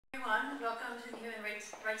everyone. Welcome to the Human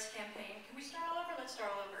Rights Campaign. Can we start all over? Let's start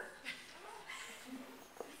all over.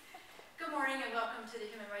 Good morning and welcome to the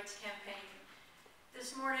Human Rights Campaign.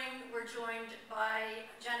 This morning we're joined by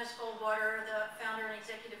Janice Goldwater, the founder and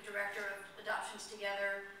executive director of Adoptions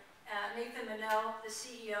Together, Nathan Manel, the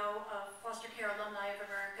CEO of Foster Care Alumni of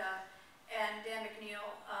America, and Dan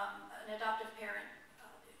McNeil, an adoptive parent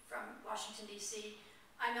from Washington, D.C.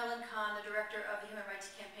 I'm Kahn, the director of the Human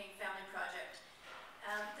Rights Campaign Family Project.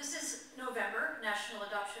 This is November, National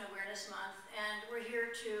Adoption Awareness Month, and we're here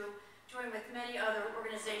to join with many other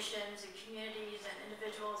organizations and communities and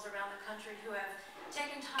individuals around the country who have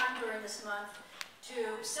taken time during this month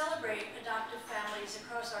to celebrate adoptive families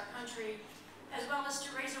across our country, as well as to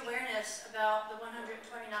raise awareness about the 129,000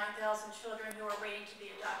 children who are waiting to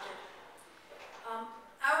be adopted.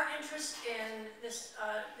 Our interest in this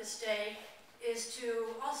day is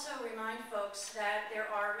to also remind folks that there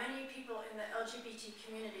are many people in the LGBT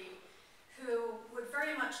community who would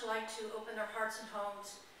very much like to open their hearts and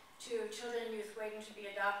homes to children and youth waiting to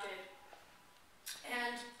be adopted.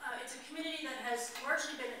 And it's a community that has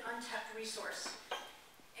largely been an untapped resource.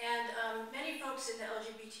 And many folks in the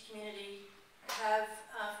LGBT community have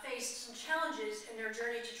faced some challenges in their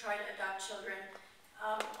journey to try to adopt children,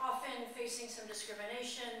 often facing some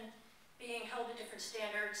discrimination, being held to different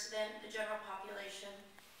standards than the general population.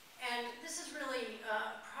 And this is really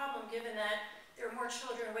a problem given that there are more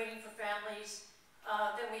children waiting for families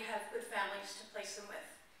than we have good families to place them with.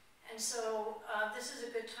 And so this is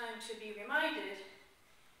a good time to be reminded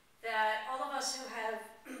that all of us who have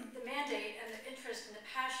the mandate and the interest and the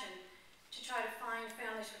passion to try to find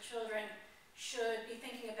families for children should be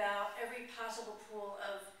thinking about every possible pool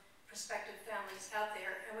of prospective families out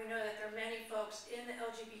there. And we know that there are many folks in the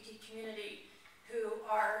LGBT community who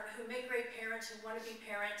make great parents, who want to be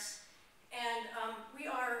parents. And we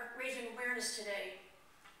are raising awareness today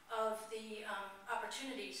of the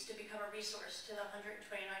opportunities to become a resource to the 129,000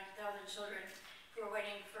 children who are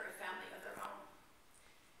waiting for a family of their own.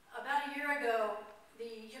 About a year ago,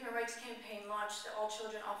 the Human Rights Campaign launched the All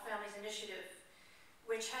Children, All Families Initiative,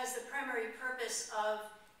 which has the primary purpose of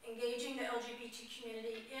engaging the LGBT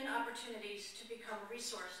community in opportunities to become a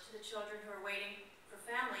resource to the children who are waiting for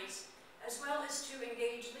families, as well as to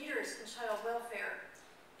engage leaders in child welfare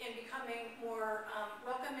in becoming more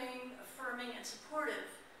welcoming, affirming, and supportive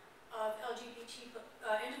of LGBT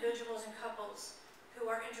individuals and couples who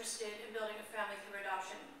are interested in building a family through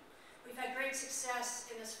adoption. We've had great success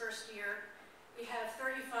in this first year. We have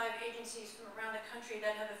 35 agencies from around the country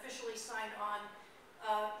that have officially signed on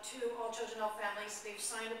to All Children, All Families. They've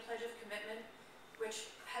signed a pledge of commitment, which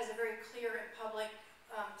has a very clear and public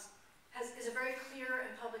is a very clear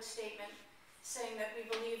and public statement saying that we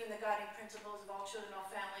believe in the guiding principles of All Children, All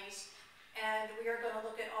Families, and we are going to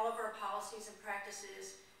look at all of our policies and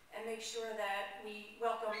practices and make sure that we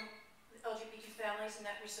welcome LGBT families and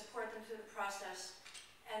that we support them through the process,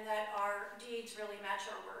 and that our deeds really match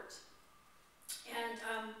our words. And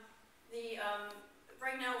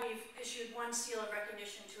right now, we've issued one seal of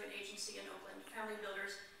recognition to an agency in Oakland, Family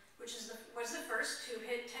Builders, which was the first to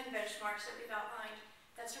hit 10 benchmarks that we've outlined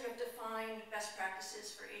that sort of define best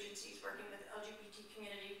practices for agencies working with the LGBT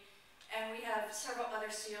community. And we have several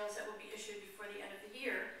other seals that will be issued before the end of the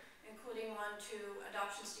year, including one to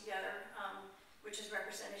Adoptions Together, which is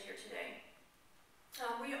represented here today.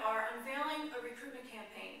 We are unveiling a recruitment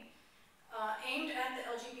campaign aimed at the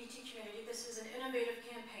LGBT community. This is an innovative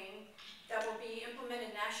campaign that will be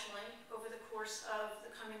implemented nationally over the course of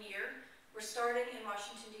the coming year. We're starting in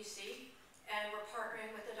Washington, D.C., and we're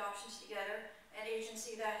partnering with Adoptions Together, an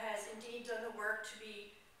agency that has indeed done the work to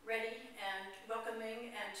be ready and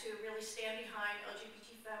welcoming and to really stand behind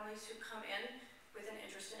LGBT families who come in with an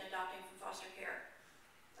interest in adopting from foster care.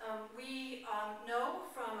 We know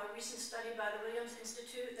from a recent study by the Williams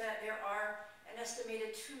Institute that there are an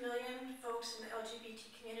estimated 2 million folks in the LGBT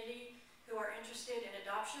community who are interested in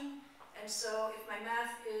adoption. And so if my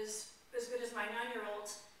math is as good as my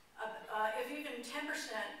 9-year-old's, if even 10%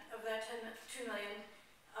 of that 2 million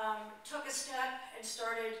took a step and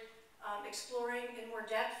started exploring in more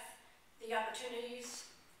depth the opportunities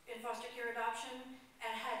in foster care adoption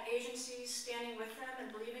and had agencies standing with them and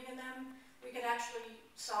believing in them, we could actually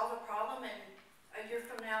solve a problem, and a year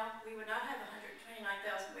from now, we would not have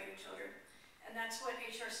 129,000 waiting children. And that's what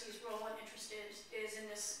HRC's role and interest is in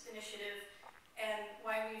this initiative, and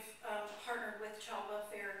why we've partnered with child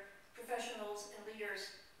welfare professionals and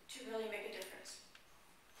leaders to really make a difference.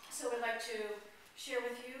 So I'd like to share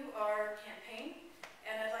with you our campaign,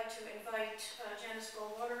 and I'd like to invite Janice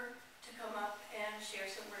Goldwater to come up and share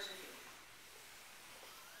some words with you.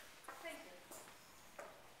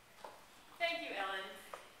 Thank you, Ellen.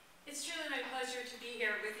 my pleasure to be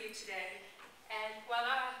here with you today. And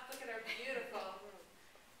voila, look at our beautiful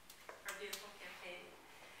campaign.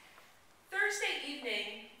 Thursday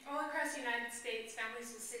evening, all across the United States,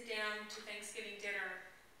 families will sit down to Thanksgiving dinner.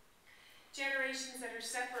 Generations that are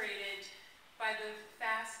separated by the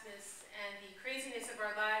vastness and the craziness of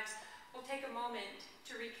our lives will take a moment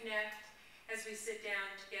to reconnect as we sit down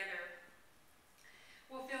together.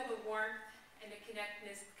 We'll feel the warmth and the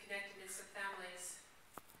connectedness of families.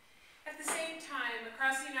 At the same time,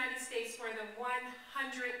 across the United States, more than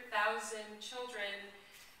 100,000 children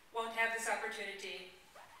won't have this opportunity.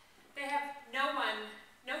 They have no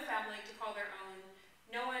family to call their own,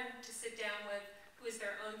 no one to sit down with who is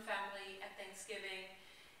their own family at Thanksgiving,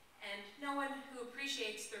 and no one who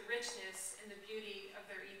appreciates the richness and the beauty of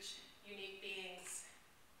their each unique beings.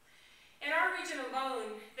 In our region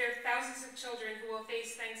alone, there are thousands of children who will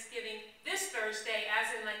face Thanksgiving this Thursday, as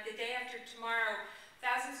in like the day after tomorrow,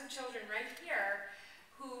 thousands of children right here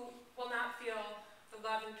who will not feel the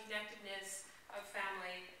love and connectedness of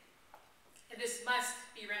family. And this must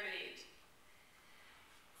be remedied.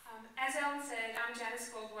 As Ellen said, I'm Janice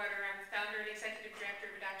Goldwater. I'm the founder and executive director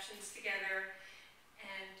of Adoptions Together.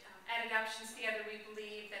 And at Adoptions Together, we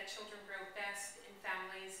believe that children grow best in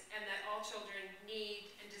families and that all children need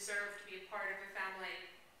and deserve to be a part of a family.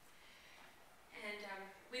 And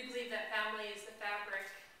we believe that family is the fabric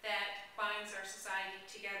that binds our society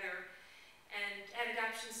together. And at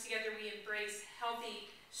Adoptions Together, we embrace healthy,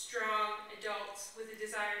 strong adults with a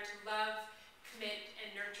desire to love, commit, and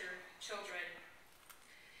nurture children.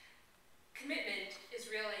 Commitment is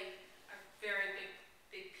really a very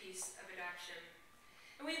big piece of adoption.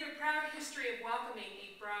 And we have a proud history of welcoming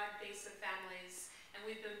a broad base of families, and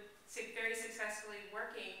we've been very successfully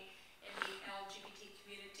working in the LGBT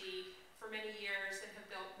community for many years and have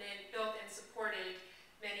built and supported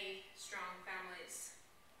many strong families.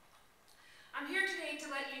 I'm here today to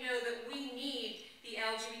let you know that we need the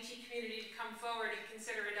LGBT community to come forward and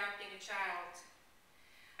consider adopting a child.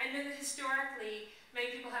 I know that historically,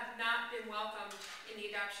 many people have not been welcomed in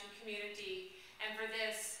the adoption community, and for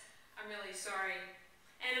this, I'm really sorry.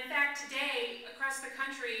 And in fact, today, across the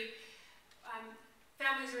country,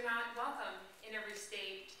 families are not welcome in every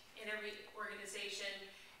state, in every organization,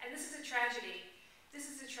 and this is a tragedy. This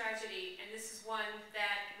is a tragedy, and this is one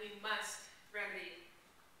that we must remedy.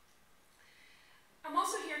 I'm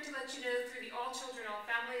also here to let you know through the All Children, All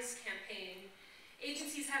Families campaign,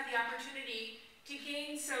 agencies have the opportunity to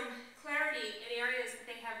gain some clarity in areas that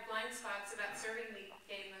they have blind spots about serving the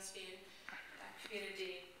gay and lesbian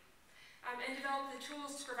community, and develop the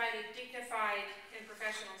tools to provide a dignified and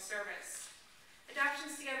professional service.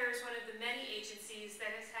 Adoptions Together is one of the many agencies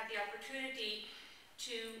that has had the opportunity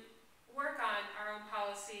to work on our own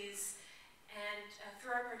policies and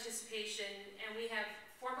through our participation, and we have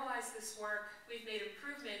formalized this work, we've made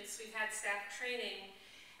improvements, we've had staff training,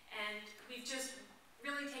 and we've just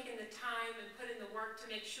really taken the time and put in the work to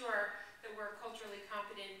make sure that we're a culturally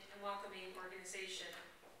competent and welcoming organization.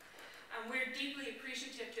 We're deeply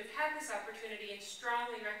appreciative to have had this opportunity and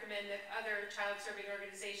strongly recommend that other child-serving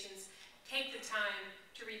organizations take the time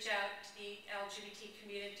to reach out to the LGBT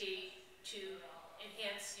community to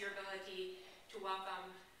enhance your ability to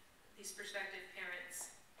welcome these prospective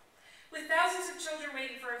parents. With thousands of children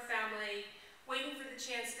waiting for a family, waiting for the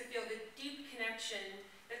chance to feel the deep connection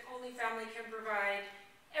that only family can provide,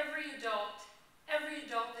 every adult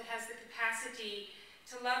that has the capacity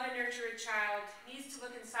to love and nurture a child needs to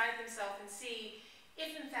look inside themselves and see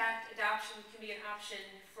if in fact adoption can be an option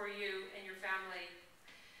for you and your family.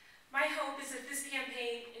 My hope is that this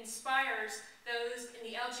campaign inspires those in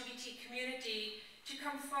the LGBT community to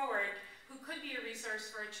come forward who could be a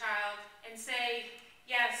resource for a child and say,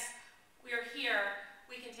 yes, we are here,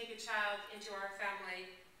 we can take a child into our family.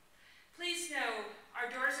 Please know, our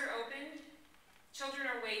doors are open, children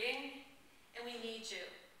are waiting, and we need you.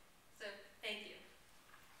 So, thank you.